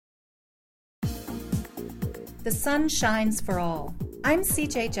The sun shines for all. I'm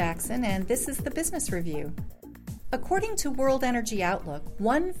CJ Jackson, and this is the Business Review. According to World Energy Outlook,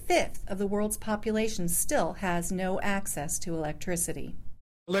 1/5 of the world's population still has no access to electricity.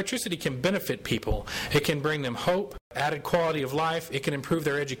 Electricity can benefit people. It can bring them hope, added quality of life. It can improve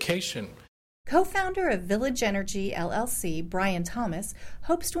their education. Co-founder of Village Energy LLC, Brian Thomas,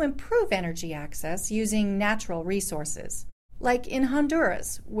 hopes to improve energy access using natural resources. Like in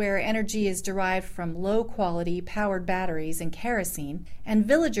Honduras, where energy is derived from low-quality powered batteries and kerosene, and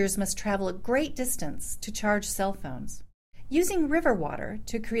villagers must travel a great distance to charge cell phones. Using river water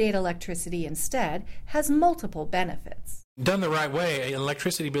to create electricity instead has multiple benefits. Done the right way, an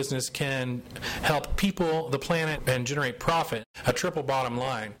electricity business can help people, the planet, and generate profit, a triple bottom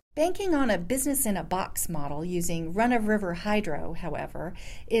line. Banking on a business-in-a-box model using run-of-river hydro, however,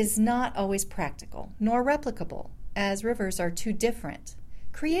 is not always practical nor replicable, as rivers are too different.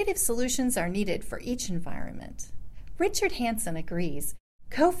 Creative solutions are needed for each environment. Richard Hansen agrees.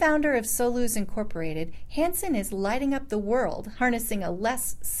 Co-founder of Soluz Incorporated, Hansen is lighting up the world harnessing a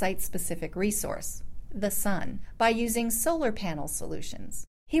less site-specific resource, the sun, by using solar panel solutions.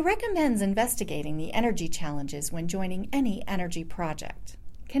 He recommends investigating the energy challenges when joining any energy project.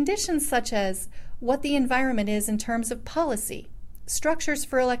 Conditions such as what the environment is in terms of policy, structures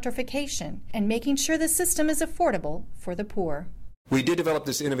for electrification, and making sure the system is affordable for the poor. We did develop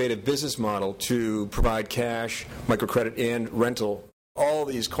this innovative business model to provide cash, microcredit, and rental. All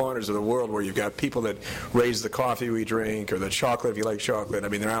these corners of the world where you've got people that raise the coffee we drink or the chocolate if you like chocolate. I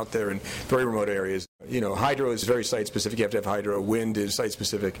mean, they're out there in very remote areas. You know, hydro is very site-specific. You have to have hydro. Wind is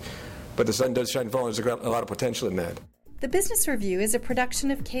site-specific. But the sun does shine and fall. There's a lot of potential in that. The Business Review is a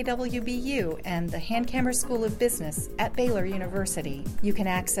production of KWBU and the Hankamer School of Business at Baylor University. You can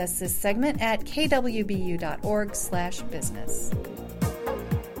access this segment at kwbu.org/business.